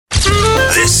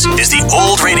This is the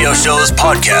Old Radio Show's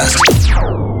podcast.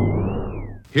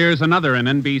 Here's another in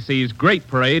NBC's great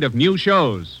parade of new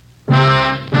shows.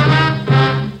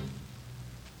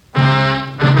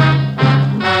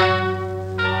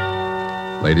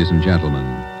 Ladies and gentlemen,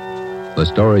 the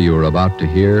story you are about to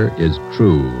hear is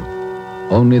true.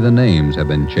 Only the names have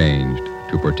been changed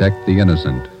to protect the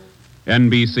innocent.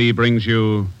 NBC brings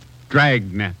you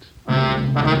Dragnet.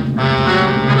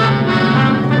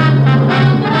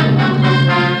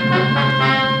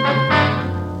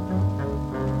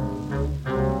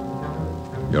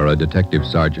 You're a detective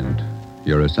sergeant.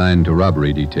 You're assigned to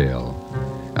robbery detail.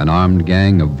 An armed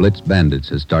gang of blitz bandits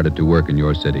has started to work in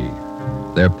your city.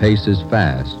 Their pace is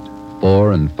fast,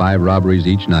 4 and 5 robberies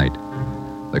each night.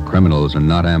 The criminals are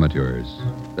not amateurs.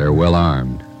 They're well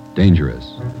armed, dangerous.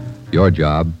 Your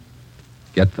job,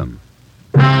 get them.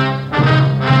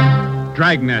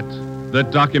 Dragnet, the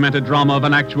documented drama of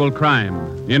an actual crime,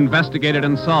 investigated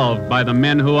and solved by the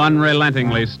men who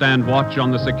unrelentingly stand watch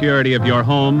on the security of your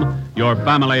home, your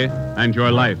family, and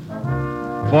your life.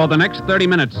 For the next 30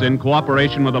 minutes, in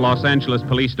cooperation with the Los Angeles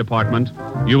Police Department,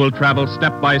 you will travel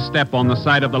step by step on the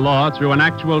side of the law through an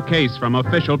actual case from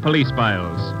official police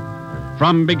files.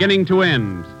 From beginning to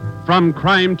end, from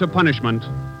crime to punishment,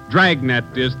 Dragnet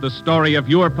is the story of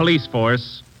your police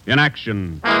force in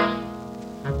action.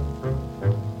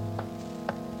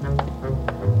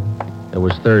 It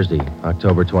was Thursday,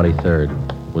 October 23rd.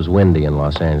 It was windy in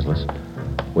Los Angeles.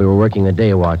 We were working a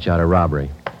day watch out of robbery.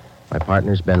 My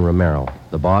partner's Ben Romero.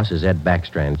 The boss is Ed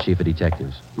Backstrand, chief of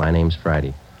detectives. My name's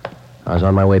Friday. I was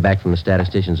on my way back from the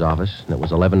statistician's office, and it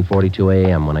was 11:42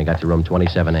 a.m. when I got to room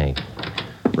 27A.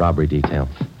 Robbery detail.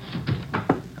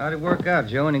 How'd it work out,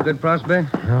 Joe? Any good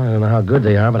prospects? Well, I don't know how good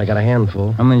they are, but I got a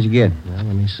handful. How many did you get? Well,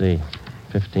 let me see.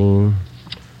 15,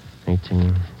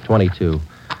 18, 22.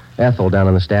 Ethel down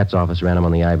in the stats office ran them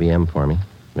on the IBM for me.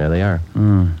 There they are.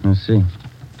 Let's see.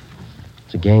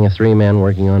 It's a gang of 3 men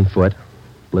working on foot.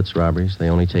 Blitz robberies. They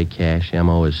only take cash.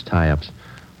 M.O. is tie-ups.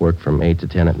 Work from 8 to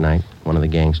 10 at night. One of the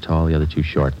gang's tall, the other 2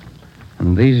 short.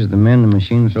 And these are the men the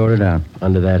machine sorted out.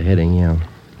 Under that heading, yeah.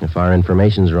 If our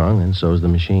information's wrong, then so's the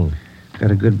machine.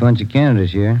 Got a good bunch of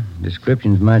candidates here.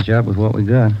 Descriptions match up with what we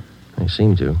got. They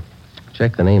seem to.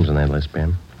 Check the names on that list,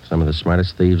 Ben. Some of the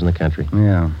smartest thieves in the country.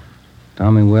 Yeah.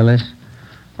 Tommy Willis,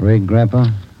 Ray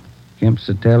Grappa, Kemp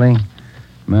Satelli,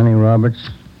 Manny Roberts,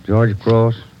 George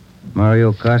Cross,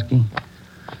 Mario Koski.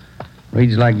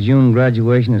 Reads like June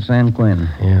graduation at San Quentin.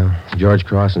 Yeah. George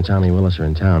Cross and Tommy Willis are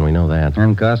in town. We know that.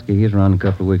 And Koski, he's around a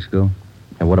couple of weeks ago.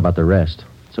 And what about the rest?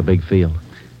 It's a big field.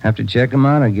 Have to check them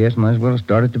out, I guess. Might as well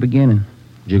start at the beginning.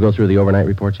 Did you go through the overnight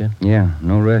reports yet? Yeah.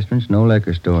 No restaurants, no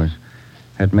liquor stores.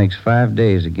 That makes 5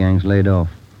 days the gang's laid off.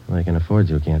 Well, they can afford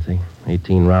to, can't they?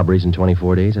 18 robberies in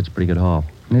 24 days. That's a pretty good haul.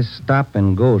 This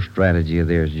stop-and-go strategy of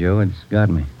theirs, Joe, it's got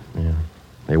me. Yeah.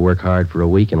 They work hard for a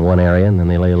week in one area, and then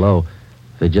they lay low.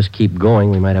 If they just keep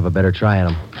going, we might have a better try at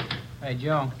them. Hey,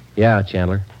 Joe. Yeah,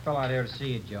 Chandler. Fell out here to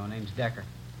see you, Joe. Name's Decker.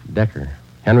 Decker.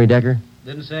 Henry Decker?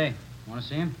 Didn't say. Want to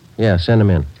see him? Yeah, send him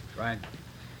in. Right.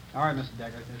 All right, Mr.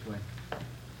 Decker, this way.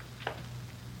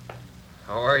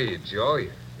 How are you, Joe?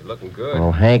 You're looking good.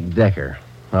 Well, Hank Decker.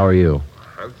 How are you?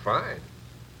 I'm fine.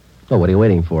 Oh, what are you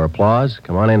waiting for? Applause?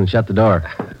 Come on in and shut the door.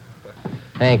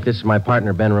 Hank, this is my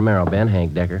partner, Ben Romero. Ben,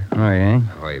 Hank Decker. All right, Hank.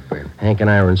 How are you, Ben? Hank and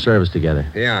I were in service together.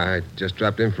 Yeah, I just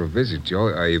dropped in for a visit, Joe.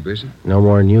 Are you busy? No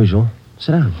more than usual.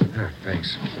 Sit down.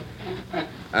 Thanks.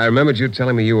 I remembered you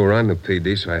telling me you were on the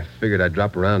PD, so I figured I'd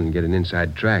drop around and get an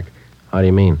inside track. How do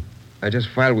you mean? I just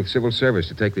filed with Civil Service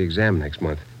to take the exam next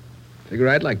month. Figure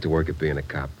I'd like to work at being a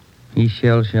cop. He's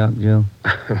shell-shocked, Joe.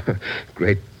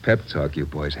 Great pep talk you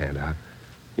boys hand out.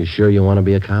 You sure you want to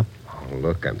be a cop? Oh,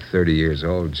 look, I'm 30 years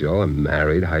old, Joe. I'm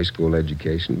married, high school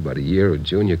education, about a year of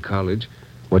junior college.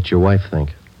 What's your wife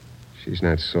think? She's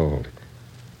not sold.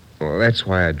 Well, that's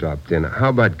why I dropped in. How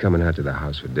about coming out to the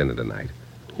house for dinner tonight?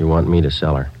 You want me to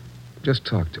sell her? Just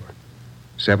talk to her.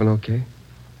 7 okay?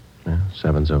 Yeah,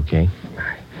 7's okay.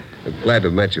 I'm glad to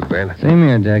have met you, Ben. Same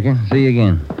here, Decker. See you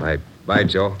again. Bye,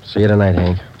 Joe. See you tonight,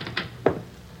 Hank.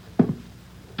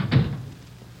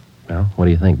 Well, what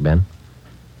do you think, Ben?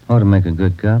 Ought to make a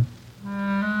good cop.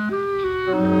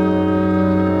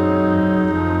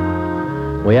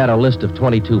 We had a list of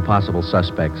 22 possible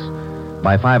suspects.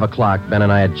 By 5 o'clock, Ben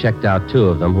and I had checked out 2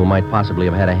 of them who might possibly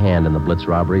have had a hand in the blitz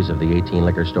robberies of the 18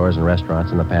 liquor stores and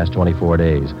restaurants in the past 24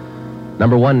 days.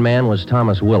 Number 1 man was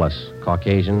Thomas Willis,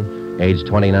 Caucasian, age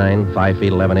 29, 5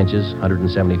 feet 11 inches,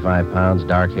 175 pounds,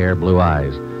 dark hair, blue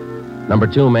eyes. Number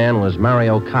 2 man was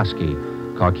Mario Koski,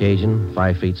 Caucasian,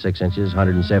 5 feet 6 inches,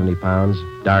 170 pounds,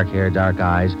 dark hair, dark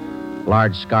eyes,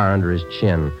 large scar under his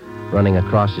chin. running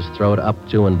across his throat, up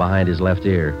to and behind his left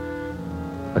ear.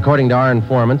 According to our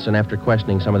informants, and after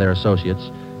questioning some of their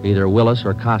associates, either Willis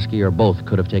or Koski or both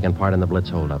could have taken part in the blitz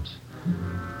holdups.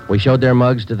 We showed their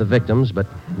mugs to the victims, but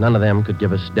none of them could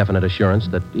give us definite assurance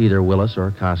that either Willis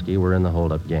or Koski were in the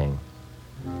holdup gang.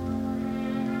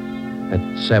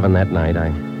 At 7 that night, I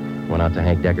went out to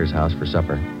Hank Decker's house for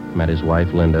supper. Met his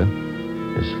wife, Linda,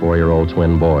 his 4-year-old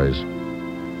twin boys.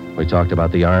 We talked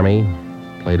about the Army,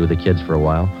 played with the kids for a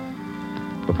while.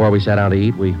 Before we sat down to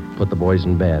eat, we put the boys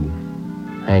in bed.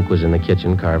 Hank was in the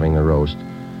kitchen carving the roast.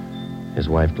 His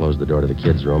wife closed the door to the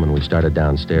kids' room, and we started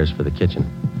downstairs for the kitchen.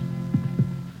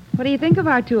 What do you think of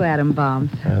our 2 atom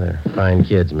bombs? They're fine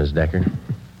kids, Miss Decker.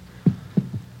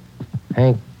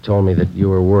 Hank told me that you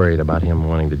were worried about him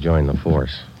wanting to join the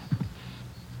force.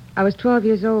 I was 12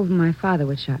 years old when my father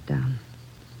was shot down.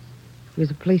 He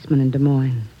was a policeman in Des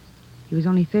Moines. He was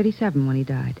only 37 when he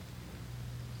died.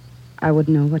 I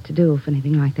wouldn't know what to do if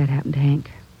anything like that happened to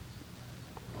Hank.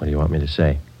 What do you want me to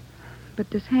say? But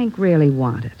does Hank really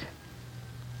want it?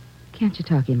 Can't you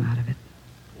talk him out of it?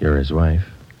 You're his wife.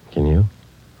 Can you?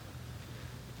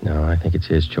 No, I think it's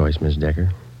his choice, Miss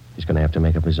Decker. He's going to have to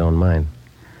make up his own mind.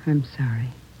 I'm sorry.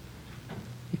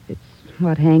 If it's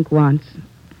what Hank wants,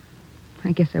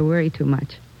 I guess I worry too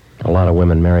much. A lot of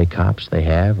women marry cops. They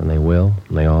have, and they will,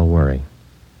 and they all worry.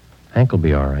 Hank will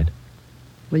be all right.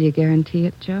 Will you guarantee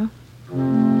it, Joe?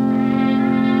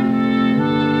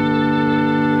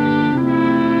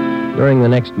 During the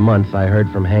next month, I heard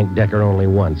from Hank Decker only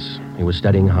once. He was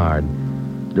studying hard.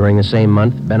 During the same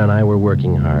month, Ben and I were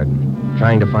working hard,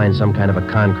 trying to find some kind of a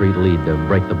concrete lead to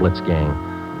break the Blitz gang.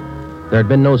 There had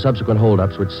been no subsequent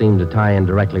holdups which seemed to tie in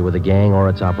directly with the gang or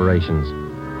its operations.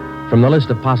 From the list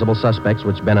of possible suspects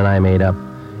which Ben and I made up,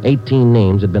 18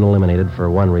 names had been eliminated for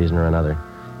one reason or another.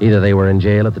 Either they were in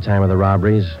jail at the time of the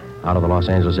robberies, out of the Los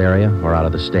Angeles area, or out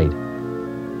of the state.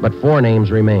 But 4 names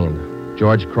remained: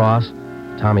 George Cross,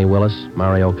 Tommy Willis,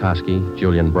 Mario Koski,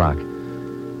 Julian Brock.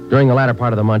 During the latter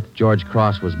part of the month, George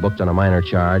Cross was booked on a minor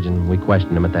charge, and we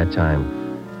questioned him at that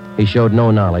time. He showed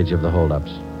no knowledge of the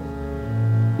holdups.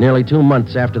 Nearly 2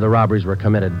 months after the robberies were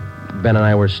committed, Ben and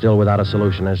I were still without a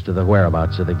solution as to the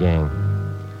whereabouts of the gang.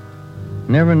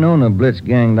 Never known a blitz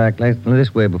gang like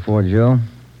this way before, Joe.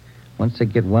 Once they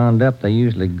get wound up, they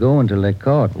usually go until they're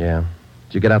caught. Yeah.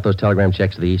 Did you get out those telegram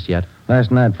checks to the east yet? Last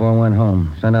night before I went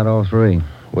home. Sent out all 3.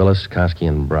 Willis, Koski,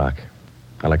 and Brock.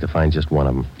 I'd like to find just one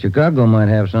of them. Chicago might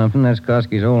have something. That's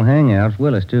Koski's old hangout.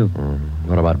 Willis, too.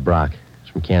 What about Brock?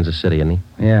 He's from Kansas City, isn't he?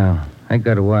 Yeah. I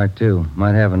got a wire, too.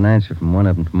 Might have an answer from one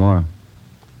of them tomorrow.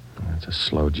 That's a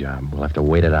slow job. We'll have to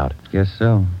wait it out. Guess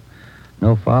so.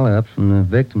 No follow-ups from the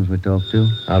victims we talked to.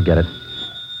 I'll get it.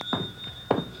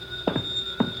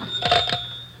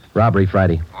 Robbery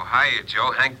Friday. Oh, hiya,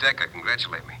 Joe. Hank Decker,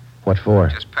 congratulate me. What for?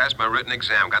 Just passed my written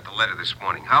exam. Got the letter this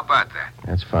morning. How about that?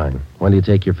 That's fine. When do you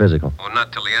take your physical? Oh,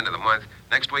 not till the end of the month.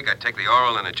 Next week, I take the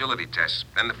oral and agility tests.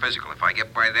 Then the physical. If I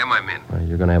get by them, I'm in. Well,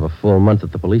 you're going to have a full month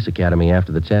at the police academy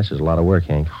after the test. There's a lot of work,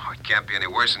 Hank. Oh, it can't be any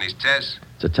worse than these tests.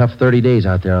 It's a tough 30 days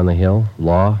out there on the Hill.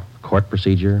 Law, court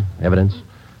procedure, evidence,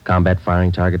 combat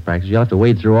firing, target practice. You'll have to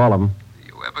wade through all of them. Are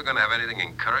you ever going to have anything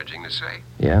encouraging to say?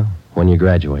 Yeah, when you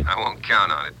graduate. I won't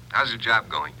count on it. How's the job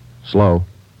going? Slow.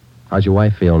 How's your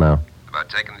wife feel now? About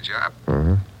taking the job?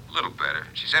 Uh-huh. A little better.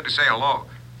 She said to say hello.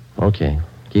 Okay.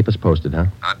 Keep us posted, huh?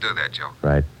 I'll do that, Joe.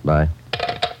 Right. Bye.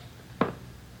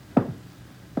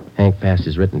 Hank passed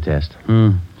his written test.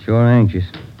 Sure anxious.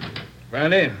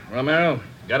 Brandy, Romero,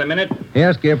 got a minute?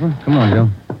 Yeah, Skipper. Come on, Joe.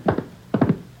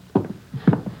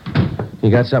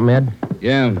 You got something, Ed?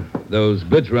 Yeah, those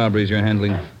blitz robberies you're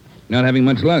handling. Not having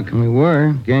much luck. We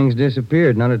were. Gang's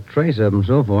disappeared. Not a trace of them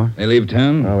so far. They leave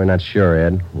town? Oh, we're not sure,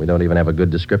 Ed. We don't even have a good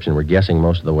description. We're guessing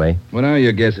most of the way. What are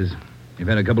your guesses? You've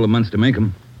had a couple of months to make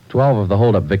them. 12 of the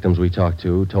holdup victims we talked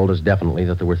to told us definitely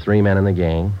that there were 3 men in the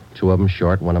gang, 2 of them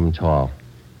short, 1 of them tall.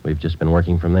 We've just been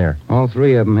working from there. All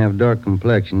 3 of them have dark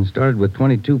complexions. Started with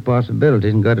 22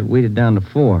 possibilities and got it weeded down to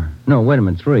 4. No, wait a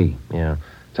minute, 3. Yeah.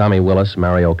 Tommy Willis,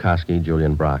 Mario Koski,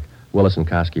 Julian Brock. Willis and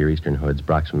Koski are Eastern Hoods.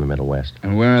 Brock's from the Middle West.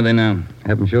 And where are they now?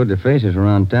 Haven't showed their faces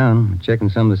around town. We're checking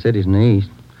some of the cities in the east.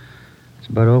 That's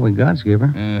about all we got, Skipper.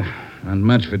 Not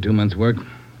much for 2 months' work.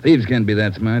 Thieves can't be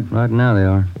that smart. Right now they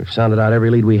are. We've sounded out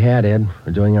every lead we had, Ed.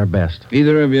 We're doing our best.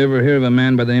 Either of you ever hear of a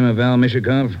man by the name of Al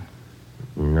Mishakov?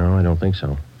 No, I don't think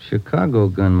so. Chicago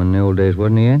gunman in the old days,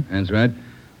 wasn't he, Ed? That's right.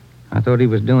 I thought he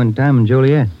was doing time in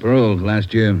Joliet. Paroled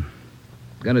last year.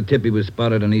 Got a tip he was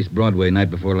spotted on East Broadway night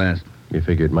before last. You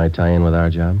figure it might tie in with our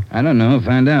job? I don't know.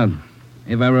 Find out.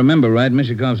 If I remember right,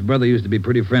 Mishakov's brother used to be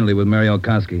pretty friendly with Mario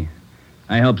Koski.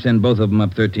 I helped send both of them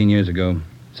up 13 years ago.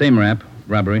 Same rap,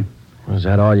 robbery. Was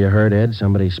that all you heard, Ed?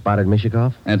 Somebody spotted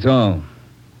Mishikoff? That's all.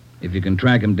 If you can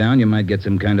track him down, you might get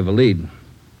some kind of a lead.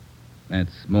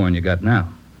 That's more than you got now.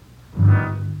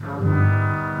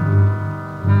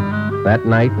 That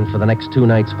night and for the next 2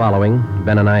 nights following,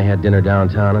 Ben and I had dinner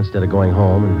downtown instead of going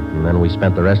home, and then we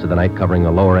spent the rest of the night covering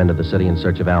the lower end of the city in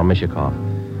search of Al Mishikoff.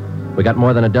 We got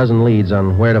more than a dozen leads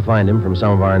on where to find him from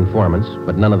some of our informants,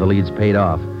 but none of the leads paid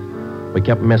off. We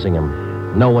kept missing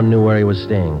him. No one knew where he was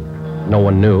staying. No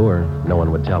one knew, or no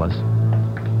one would tell us.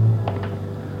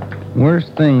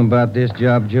 Worst thing about this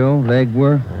job, Joe, leg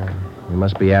work? We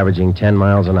must be averaging 10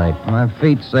 miles a night. My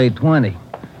feet say 20.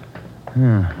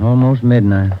 Almost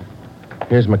midnight.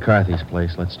 Here's McCarthy's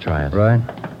place. Let's try it. Right?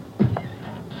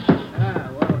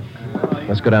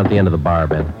 Let's go down to the end of the bar,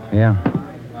 Ben. Yeah.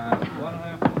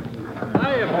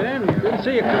 Hiya, Ben. Didn't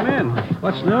see you come in.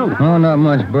 What's new? Oh, not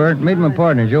much, Bert. Meet my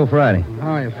partner, Joe Friday.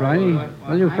 How are you, Friday?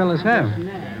 What do you fellas have?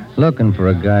 Looking for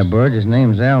a guy, Bert. His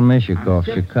name's Al Mishikoff,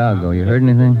 Chicago. You heard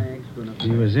anything?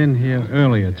 He was in here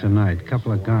earlier tonight.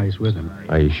 Couple of guys with him.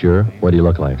 Are you sure? What do you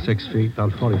look like? 6 feet,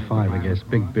 about 45, I guess.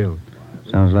 Big build.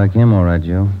 Sounds like him, all right,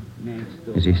 Joe.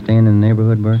 Is he staying in the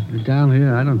neighborhood, Bert? Down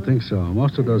here? I don't think so.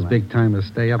 Most of those big-timers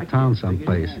stay uptown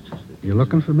someplace. You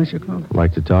looking for Mishikoff? I'd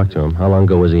like to talk to him. How long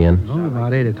ago was he in? Oh,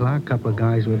 about 8 o'clock. Couple of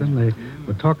guys with him. They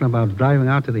were talking about driving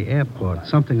out to the airport.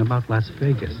 Something about Las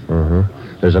Vegas.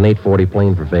 There's an 840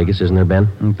 plane for Vegas, isn't there, Ben?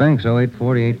 I think so.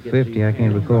 840, 850. I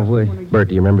can't recall which. Bert,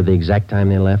 do you remember the exact time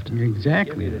they left?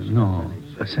 Exactly. No.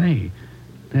 Say,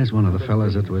 there's one of the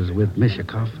fellas that was with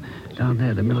Mishikoff down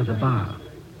there in the middle of the bar.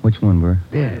 Which one, Bert?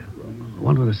 There.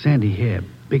 One with a sandy hair,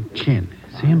 big chin.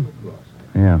 See him?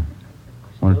 Yeah.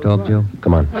 Want to talk, Joe?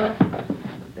 Come on.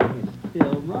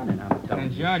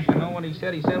 And Judge, you know what he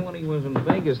said? He said when he was in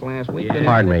Vegas last week.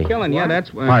 Pardon me. Killing, yeah,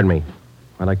 that's where. Pardon me.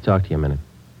 I'd like to talk to you a minute.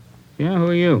 Yeah, who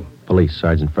are you? Police,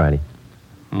 Sergeant Friday.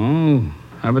 Oh,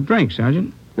 have a drink,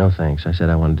 Sergeant. No, thanks. I said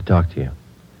I wanted to talk to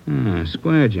you.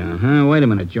 Square John, huh? Wait a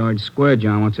minute, George. Square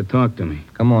John wants to talk to me.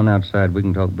 Come on outside. We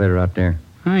can talk better out there.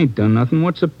 I ain't done nothing.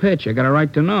 What's the pitch? I got a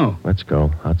right to know. Let's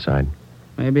go. Outside.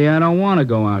 Maybe I don't want to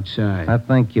go outside. I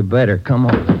think you better. Come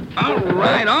on.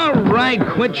 All right.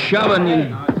 Quit shoving,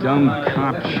 you dumb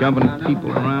cop, shoving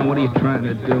people around. What are you trying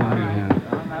to do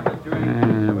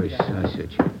anyhow? Every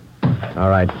sausage. All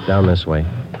right, down this way.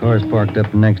 Car's parked up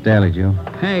the next alley, Joe.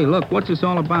 Hey, look, what's this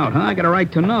all about, huh? I got a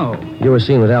right to know. You were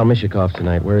seen with Al Mishikoff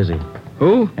tonight. Where is he?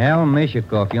 Who? Al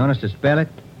Mishikoff. You want us to spell it?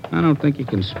 I don't think you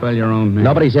can spell your own name.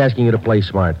 Nobody's asking you to play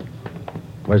smart.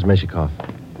 Where's Mishikoff?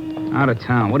 Out of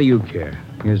town. What do you care?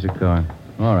 Here's the car.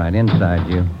 All right, inside,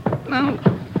 you. No.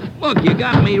 Look, you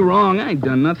got me wrong. I ain't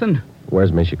done nothing.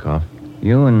 Where's Mishikoff?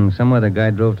 You and some other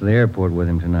guy drove to the airport with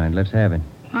him tonight. Let's have it.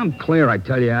 I'm clear, I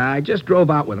tell you. I just drove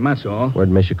out with him, that's all. Where'd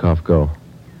Mishikoff go?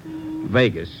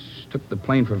 Vegas. Took the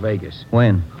plane for Vegas.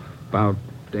 When? About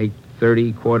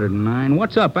 8:30, 8:45.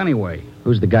 What's up, anyway?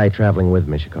 Who's the guy traveling with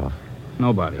Mishikoff?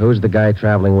 Nobody. Who's the guy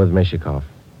traveling with Mishikoff?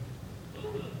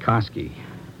 Koski.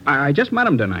 I just met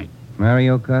him tonight.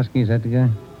 Mario Koski, is that the guy?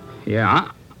 Yeah,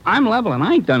 I'm leveling.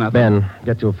 I ain't done nothing. Ben,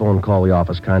 get to a phone, call the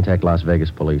office, contact Las Vegas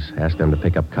police. Ask them to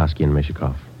pick up Koski and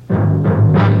Mishikoff.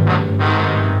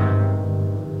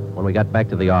 When we got back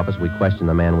to the office, we questioned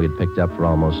the man we had picked up for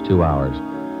almost 2 hours.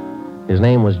 His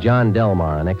name was John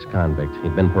Delmar, an ex-convict.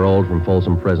 He'd been paroled from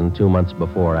Folsom Prison 2 months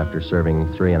before after serving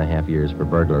 3.5 years for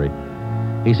burglary.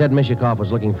 He said Mishikoff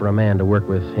was looking for a man to work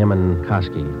with him and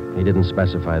Koski. He didn't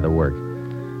specify the work.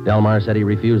 Delmar said he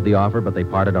refused the offer, but they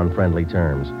parted on friendly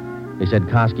terms. He said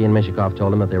Koski and Mishikoff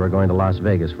told him that they were going to Las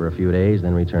Vegas for a few days,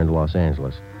 then return to Los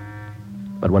Angeles.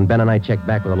 But when Ben and I checked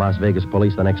back with the Las Vegas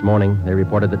police the next morning, they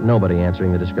reported that nobody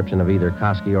answering the description of either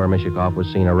Koski or Mishikoff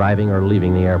was seen arriving or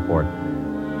leaving the airport.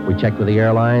 We checked with the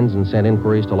airlines and sent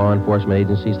inquiries to law enforcement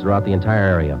agencies throughout the entire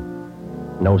area.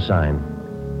 No sign.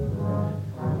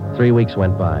 3 weeks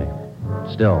went by.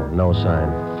 Still no sign.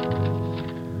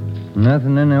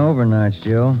 Nothing in the overnights,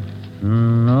 Joe.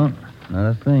 No, not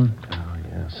a thing. Oh,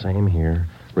 yeah, same here.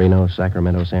 Reno,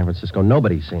 Sacramento, San Francisco.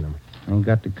 Nobody's seen them. Ain't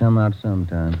got to come out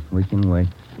sometime. We can wait.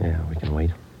 Yeah, we can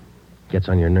wait. Gets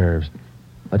on your nerves.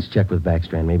 Let's check with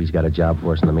Backstrand. Maybe he's got a job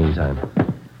for us in the meantime.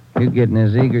 You're getting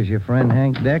as eager as your friend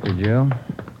Hank Decker, Joe.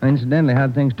 Incidentally,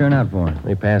 how'd things turn out for him?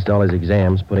 He passed all his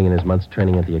exams, putting in his month's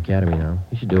training at the Academy now.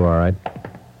 He should do all right.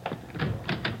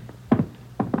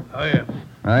 Oh, yeah.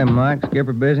 Hi, Mike.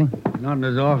 Skipper busy? Not in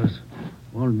his office.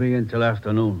 Won't be in till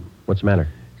afternoon. What's the matter?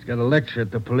 He's got a lecture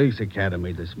at the police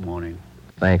academy this morning.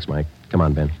 Thanks, Mike. Come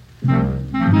on, Ben.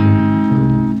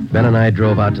 Ben and I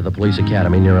drove out to the police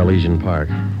academy near Elysian Park.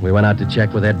 We went out to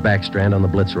check with Ed Backstrand on the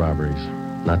blitz robberies,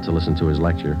 not to listen to his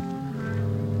lecture.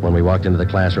 When we walked into the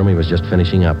classroom, he was just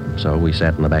finishing up, so we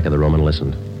sat in the back of the room and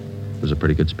listened. It was a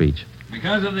pretty good speech.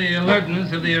 Because of the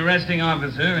alertness of the arresting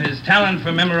officer, his talent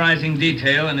for memorizing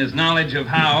detail, and his knowledge of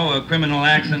how a criminal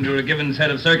acts under a given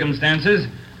set of circumstances,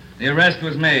 the arrest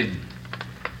was made.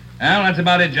 Well, that's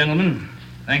about it, gentlemen.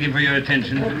 Thank you for your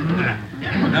attention.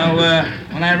 Now,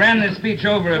 when I ran this speech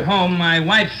over at home, my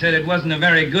wife said it wasn't a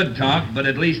very good talk, but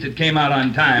at least it came out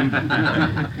on time.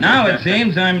 Now it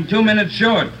seems I'm 2 minutes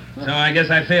short, so I guess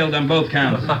I failed on both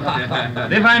counts.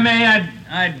 If I may,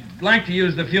 I'd like to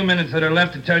use the few minutes that are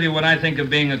left to tell you what I think of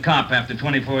being a cop after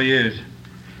 24 years.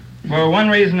 For one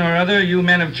reason or other, you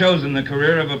men have chosen the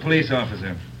career of a police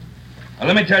officer. Well,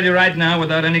 let me tell you right now,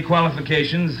 without any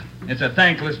qualifications, it's a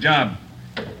thankless job.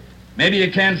 Maybe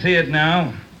you can't see it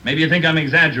now. Maybe you think I'm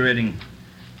exaggerating.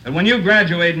 But when you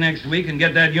graduate next week and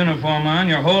get that uniform on,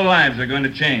 your whole lives are going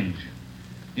to change.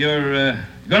 You're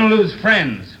going to lose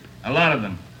friends, a lot of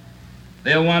them.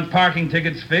 They'll want parking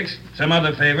tickets fixed, some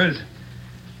other favors.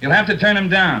 You'll have to turn them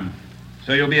down,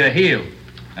 so you'll be a heel,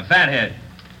 a fathead.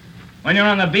 When you're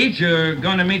on the beach, you're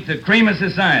going to meet the cream of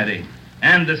society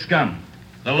and the scum,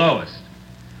 the lowest.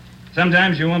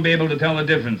 Sometimes you won't be able to tell the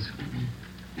difference.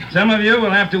 Some of you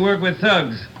will have to work with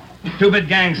thugs, two-bit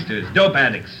gangsters, dope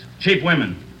addicts, cheap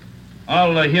women,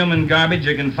 all the human garbage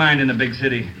you can find in a big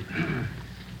city.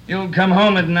 You'll come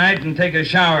home at night and take a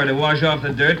shower to wash off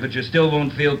the dirt, but you still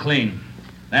won't feel clean.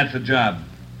 That's the job.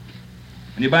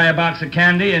 When you buy a box of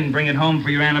candy and bring it home for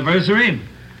your anniversary,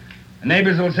 the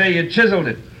neighbors will say you chiseled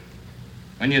it.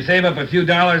 When you save up a few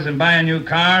dollars and buy a new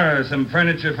car or some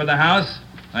furniture for the house,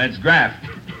 it's graft.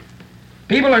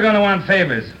 People are going to want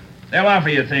favors. They'll offer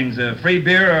you things, a free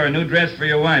beer or a new dress for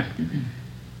your wife.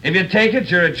 If you take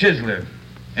it, you're a chiseler.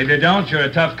 If you don't, you're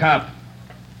a tough cop.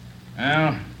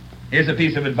 Well, here's a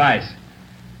piece of advice.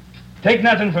 Take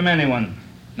nothing from anyone,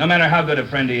 no matter how good a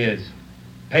friend he is.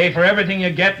 Pay for everything you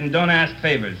get and don't ask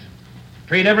favors.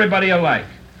 Treat everybody alike,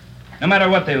 no matter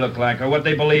what they look like or what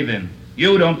they believe in.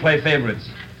 You don't play favorites.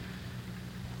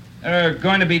 There are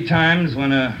going to be times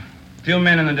when a few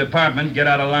men in the department get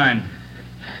out of line.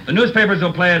 The newspapers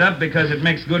will play it up because it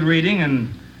makes good reading,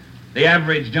 and the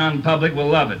average John public will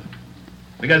love it.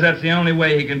 Because that's the only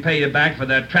way he can pay you back for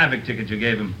that traffic ticket you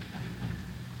gave him.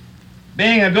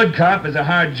 Being a good cop is a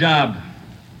hard job,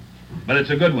 but it's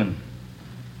a good one.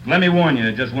 Let me warn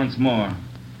you just once more.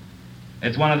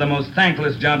 It's one of the most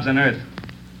thankless jobs on earth.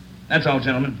 That's all,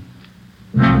 gentlemen.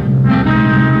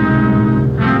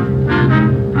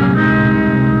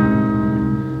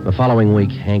 The following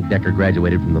week, Hank Decker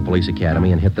graduated from the police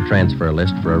academy and hit the transfer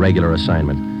list for a regular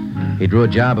assignment. He drew a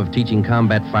job of teaching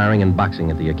combat firing and boxing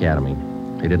at the academy.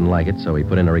 He didn't like it, so he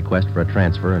put in a request for a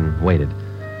transfer and waited.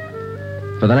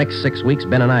 For the next 6 weeks,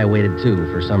 Ben and I waited, too,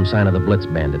 for some sign of the blitz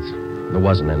bandits. There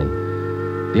wasn't any.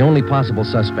 The only possible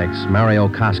suspects, Mario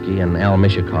Koski and Al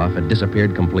Mishikoff, had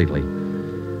disappeared completely.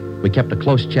 We kept a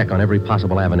close check on every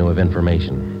possible avenue of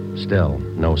information. Still,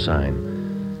 no sign.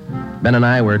 Ben and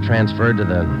I were transferred to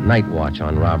the night watch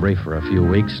on robbery for a few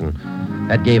weeks, and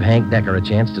that gave Hank Decker a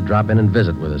chance to drop in and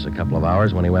visit with us a couple of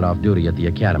hours when he went off duty at the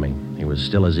academy. He was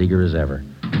still as eager as ever.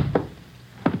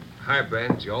 Hi,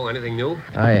 Ben. Joe, anything new?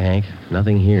 Hi, Hank.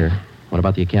 Nothing here. What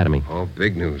about the academy? Oh,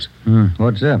 big news.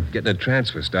 What's up? Getting a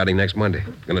transfer starting next Monday.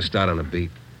 Gonna start on a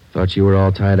beat. Thought you were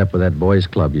all tied up with that boys'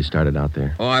 club you started out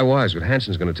there. Oh, I was, but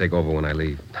Hanson's gonna take over when I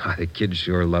leave. The kids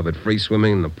sure love it. Free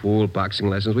swimming in the pool, boxing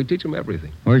lessons. We teach them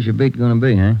everything. Where's your beat going to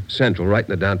be, huh? Central, right in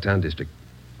the downtown district.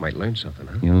 Might learn something,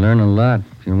 huh? You'll learn a lot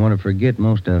if you want to forget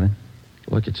most of it.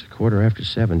 Look, it's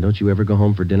 7:15. Don't you ever go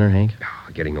home for dinner, Hank?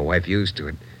 Oh, getting the wife used to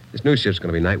it. This new shift's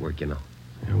gonna be night work, you know.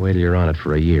 Wait till you're on it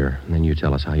for a year, and then you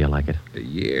tell us how you like it. A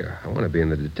year? I want to be in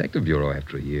the detective bureau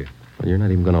after a year. Well, you're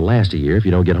not even going to last a year if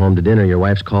you don't get home to dinner. Your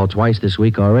wife's called twice this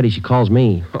week already. She calls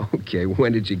me. Okay,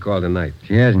 when did she call tonight?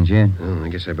 She hasn't yet. Oh, I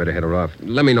guess I better head her off.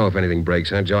 Let me know if anything breaks,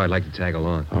 huh, Joe? I'd like to tag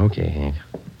along. Okay, Hank.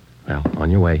 Well,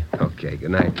 on your way. Okay, good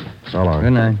night. So long.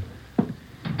 Good night.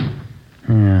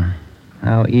 Yeah.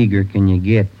 How eager can you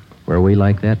get? Were we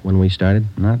like that when we started?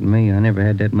 Not me. I never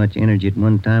had that much energy at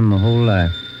one time my whole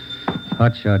life.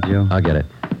 Hot shot, Joe. I'll get it.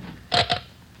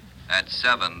 At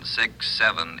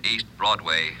 767 East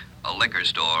Broadway, a liquor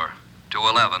store,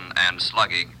 211 and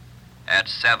slugging. At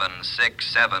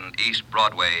 767 East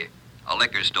Broadway, a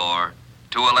liquor store,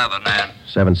 211 and...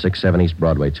 767 East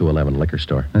Broadway, 211 liquor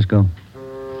store. Let's go.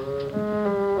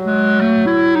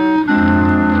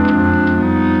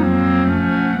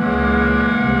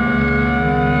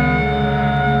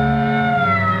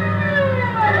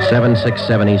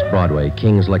 .767 East Broadway,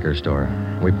 King's Liquor Store.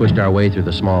 We pushed our way through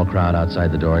the small crowd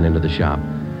outside the door and into the shop.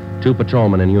 2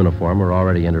 patrolmen in uniform were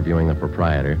already interviewing the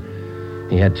proprietor.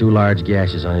 He had 2 large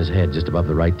gashes on his head just above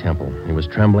the right temple. He was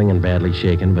trembling and badly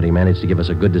shaken, but he managed to give us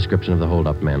a good description of the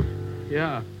hold-up men.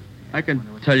 Yeah, I can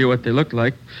tell you what they look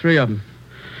like. 3 of them.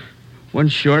 One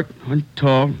short, one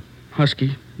tall,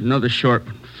 husky, another short,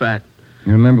 fat.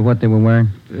 You remember what they were wearing?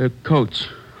 Coats.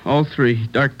 All 3,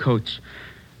 dark coats.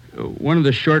 One of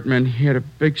the short men, he had a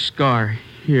big scar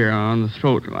here on the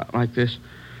throat, like this.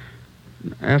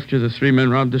 After the 3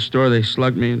 men robbed the store, they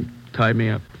slugged me and tied me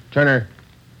up. Turner,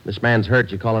 this man's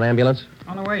hurt. You call an ambulance?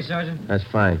 On the way, Sergeant. That's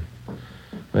fine.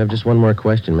 We have just one more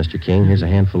question, Mr. King. Here's a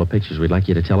handful of pictures. We'd like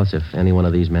you to tell us if any one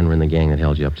of these men were in the gang that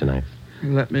held you up tonight.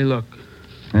 Let me look.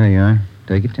 There you are.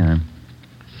 Take your time.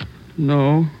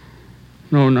 No,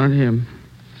 not him.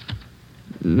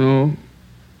 No.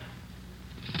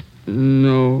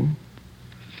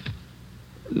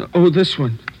 Oh, this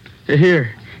one.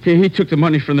 Here, he took the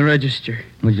money from the register.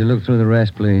 Would you look through the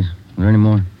rest, please? Are there any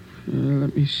more?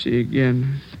 Let me see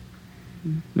again.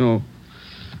 No.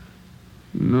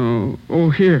 Oh,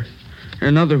 here.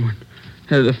 Another one.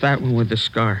 The fat one with the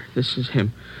scar. This is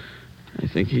him. I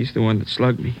think he's the one that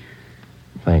slugged me.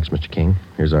 Thanks, Mr. King.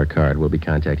 Here's our card. We'll be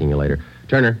contacting you later.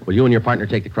 Turner, will you and your partner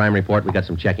take the crime report? We got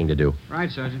some checking to do.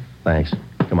 Right, Sergeant. Thanks.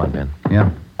 Come on, Ben.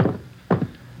 Yeah.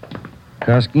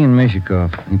 Koski and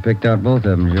Mishikoff. He picked out both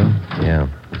of them, Joe. Yeah,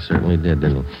 he certainly did,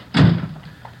 didn't he?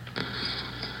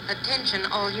 Attention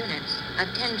all units.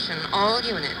 Attention all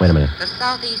units. Wait a minute. The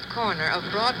southeast corner of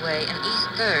Broadway and East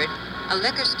 3rd, a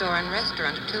liquor store and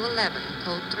restaurant 211,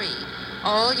 code 3.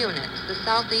 All units, the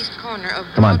southeast corner of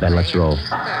Broadway. Come on, Ben, let's roll. And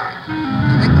East 3rd.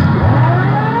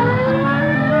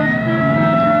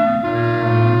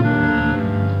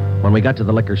 When we got to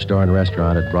the liquor store and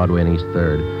restaurant at Broadway and East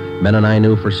 3rd, Ben and I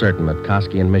knew for certain that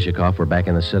Koski and Mishikoff were back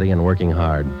in the city and working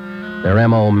hard. Their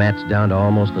M.O. matched down to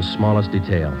almost the smallest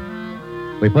detail.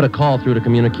 We put a call through to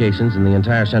communications, and the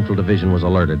entire Central Division was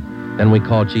alerted. Then we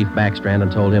called Chief Backstrand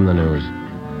and told him the news.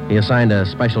 He assigned a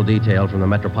special detail from the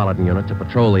Metropolitan Unit to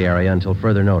patrol the area until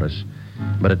further notice.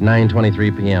 But at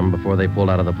 9:23 p.m., before they pulled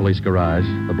out of the police garage,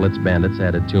 the Blitz bandits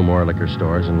added 2 more liquor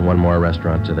stores and 1 more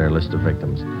restaurant to their list of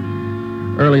victims.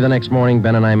 Early the next morning,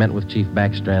 Ben and I met with Chief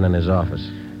Backstrand in his office.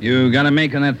 You got a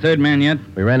make on that 3rd man yet?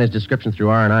 We ran his description through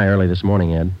R&I early this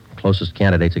morning, Ed. Closest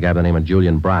candidate's a guy by the name of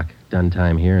Julian Brock. Done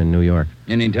time here in New York.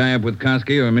 Any tie-up with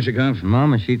Koski or Mishikoff?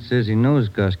 Mama Sheet says he knows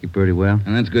Koski pretty well.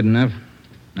 And that's good enough.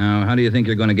 Now, how do you think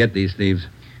you're going to get these thieves?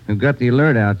 We've got the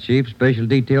alert out, Chief. Special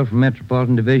detail from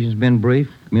Metropolitan Division's been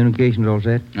briefed. Communications all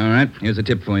set. All right, here's a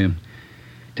tip for you.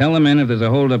 Tell the men if there's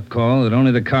a hold-up call that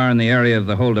only the car in the area of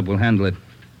the hold-up will handle it.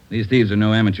 These thieves are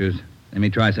no amateurs. They may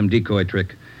try some decoy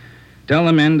trick. Tell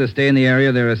the men to stay in the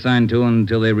area they're assigned to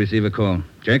until they receive a call.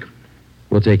 Check?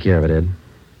 We'll take care of it, Ed.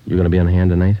 You going to be on hand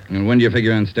tonight? And when do you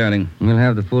figure on starting? We'll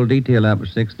have the full detail out by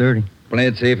 6:30. Play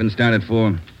it safe and start at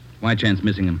 4. Why chance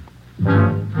missing them?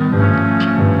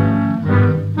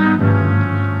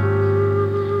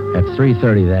 At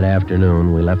 3:30 that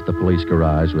afternoon, we left the police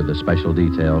garage with a special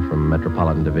detail from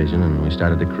Metropolitan Division, and we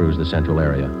started to cruise the central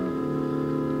area.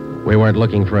 We weren't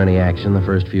looking for any action the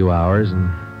first few hours, and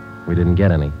we didn't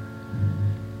get any.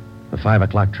 The 5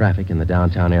 o'clock traffic in the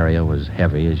downtown area was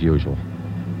heavy as usual.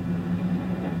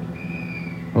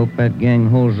 Hope that gang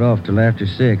holds off till after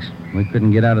 6. We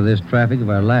couldn't get out of this traffic if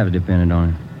our lives depended on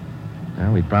it.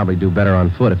 Well, we'd probably do better on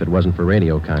foot if it wasn't for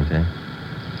radio contact.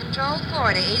 Control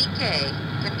 4 to 80K.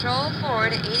 Control 4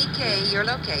 to 80K, your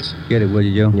location. Get it, will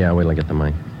you, Joe? Yeah, wait till I get the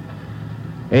mic.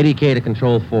 80K to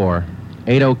Control 4.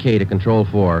 80K to Control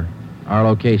 4. Our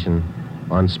location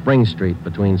on Spring Street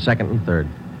between 2nd and 3rd.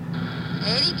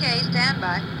 80K, stand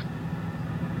by.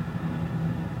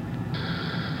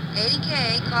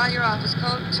 80K, call your office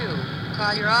code 2.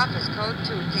 Call your office code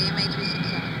 2, KMA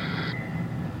 367.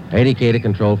 80K to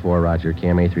Control 4, Roger.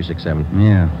 KMA 367.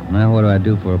 Yeah. Now what do I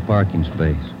do for a parking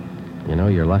space? You know,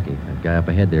 you're lucky. That guy up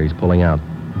ahead there, he's pulling out.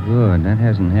 Good. That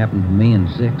hasn't happened to me in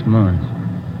 6 months.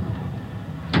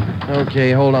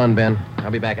 Okay, hold on, Ben.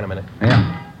 I'll be back in a minute.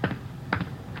 Yeah.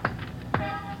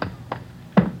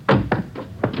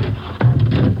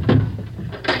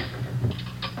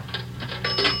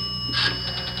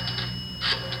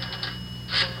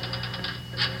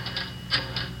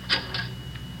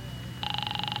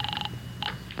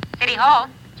 City Hall.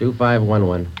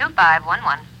 2511.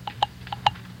 2511.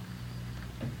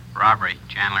 Robbery,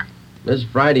 Chandler. This is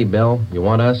Friday, Bill. You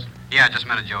want us? Yeah, just a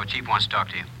minute, Joe. Chief wants to talk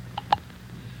to you.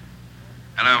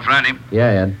 Hello, Friday. Yeah,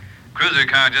 Ed. Cruiser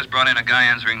car just brought in a guy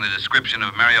answering the description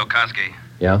of Mario Koski.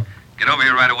 Yeah? Get over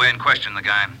here right away and question the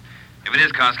guy. If it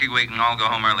is Koski, we can all go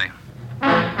home early.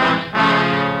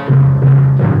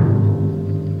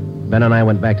 Ben and I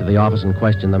went back to the office and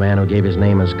questioned the man who gave his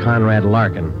name as Conrad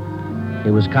Larkin.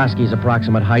 He was Koski's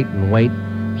approximate height and weight,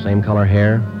 same color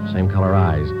hair, same color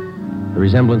eyes. The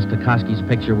resemblance to Koski's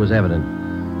picture was evident.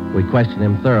 We questioned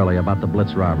him thoroughly about the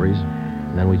blitz robberies,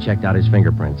 and then we checked out his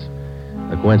fingerprints.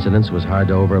 The coincidence was hard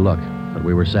to overlook, but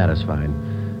we were satisfied.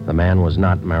 The man was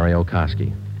not Mario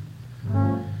Koski.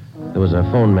 There was a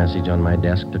phone message on my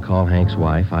desk to call Hank's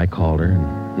wife. I called her,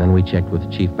 and then we checked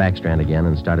with Chief Backstrand again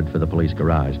and started for the police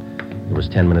garage. It was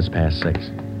 10 minutes past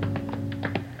 6.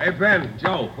 Hey, Ben,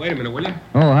 Joe, wait a minute, will you?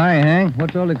 Oh, hi, Hank.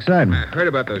 What's all exciting? I heard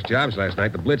about those jobs last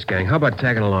night, the Blitz gang. How about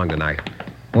tagging along tonight?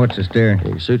 What's the stare?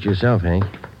 You suit yourself, Hank.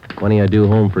 When are you due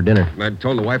home for dinner? I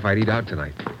told the wife I'd eat out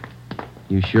tonight.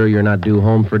 You sure you're not due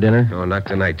home for dinner? No, not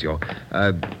tonight, Joe.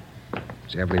 Did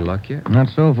you have any luck yet? Not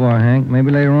so far, Hank.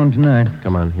 Maybe later on tonight.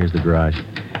 Come on, here's the garage.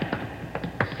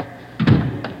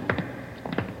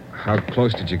 How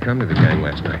close did you come to the gang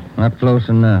last night? Not close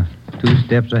enough. 2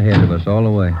 steps ahead of us all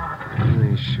the way.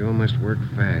 They sure must work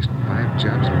fast. 5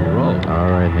 jobs in a row. All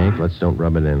right, Hank, let's don't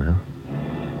rub it in, huh?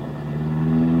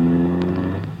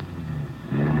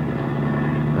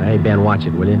 Hey, Ben, watch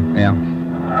it, will you? Yeah.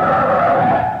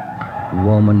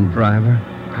 Woman driver.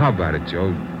 How about it,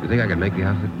 Joe? You think I can make the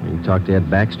outfit? You can talk to Ed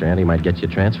Backstrand. He might get you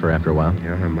a transfer after a while.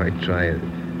 Yeah, I might try it.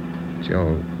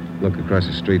 Joe, look across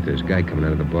the street. There's a guy coming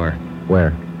out of the bar. Where?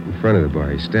 In front of the bar.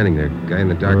 He's standing there. Guy in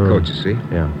the dark coat, you see?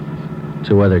 Yeah.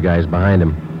 2 other guys behind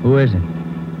him. Who is it?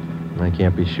 I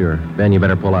can't be sure. Ben, you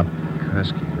better pull up.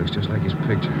 Koski. Looks just like his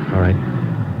picture. All right.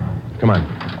 Come on.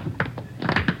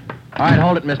 All right,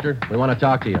 hold it, mister. We want to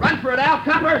talk to you. Run for it, Al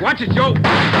Copper! Watch it, Joe!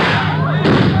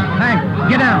 Hank,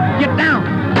 get down! Get down!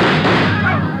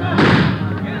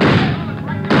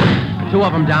 2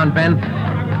 of them down, Ben.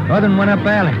 Other one went up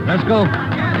alley. Let's go.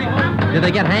 Did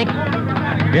they get Hank?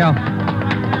 Yeah.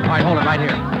 All right, hold it right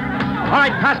here. All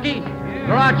right, Koski.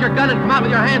 Throw out your gun and come out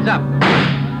with your hands up.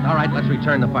 All right, let's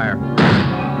return the fire.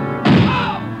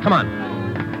 Come on.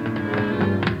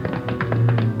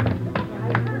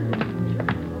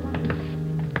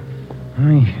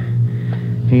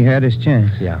 He had his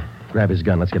chance. Yeah. Grab his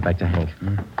gun. Let's get back to Hank.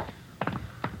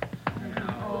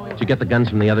 Did you get the guns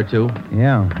from the other 2?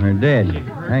 Yeah, they're dead.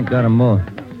 Hank got them both.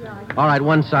 All right,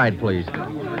 one side, please.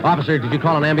 Officer, did you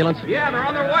call an ambulance? Yeah, they're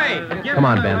on their way. Come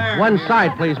on, Ben. One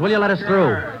side, please. Will you let us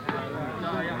through?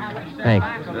 Hank,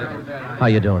 how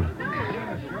you doing?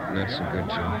 Not so good,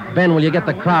 Joe. Ben, will you get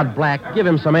the crowd black? Give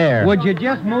him some air. Would you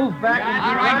just move back and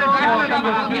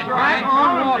keep right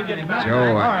on walking? Joe,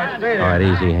 All right, stay there. All right,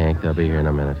 easy, Hank. They'll be here in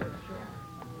a minute.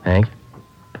 Hank?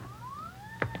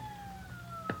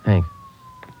 Hank?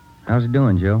 How's it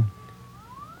doing, Joe?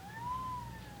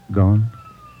 Gone?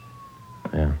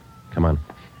 Yeah, come on.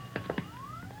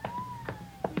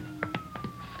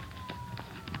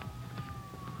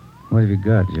 What have you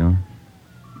got, Joe?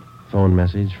 Phone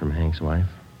message from Hank's wife.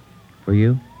 For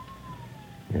you?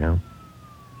 Yeah,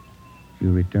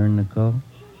 You returned the call?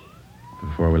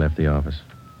 before we left the office.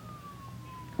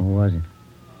 What was it?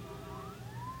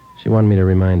 She wanted me to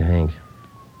remind Hank.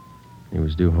 He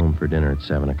was due home for dinner at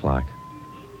 7 o'clock.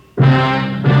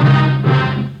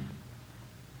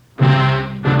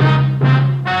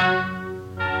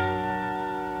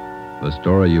 The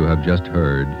story you have just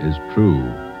heard is true.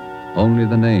 Only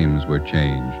the names were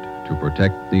changed to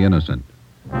protect the innocent.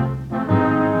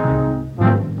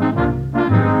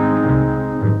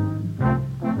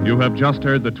 You have just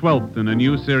heard the 12th in a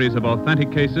new series of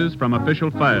authentic cases from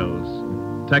official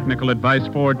files. Technical advice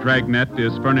for Dragnet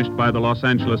is furnished by the Los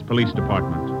Angeles Police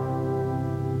Department.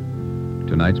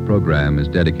 Tonight's program is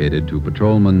dedicated to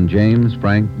Patrolman James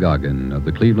Frank Goggin of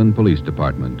the Cleveland Police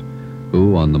Department,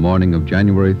 who, on the morning of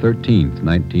January 13th,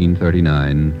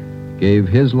 1939, gave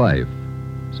his life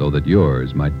so that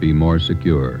yours might be more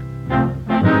secure.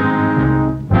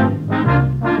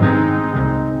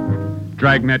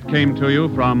 Dragnet came to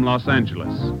you from Los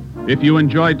Angeles. If you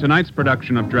enjoyed tonight's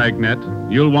production of Dragnet,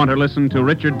 you'll want to listen to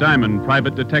Richard Diamond,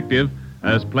 private detective,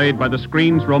 as played by the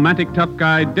screen's romantic tough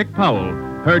guy Dick Powell,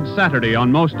 heard Saturday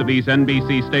on most of these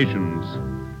NBC stations.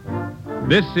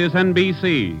 This is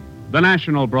NBC, the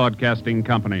national broadcasting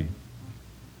company.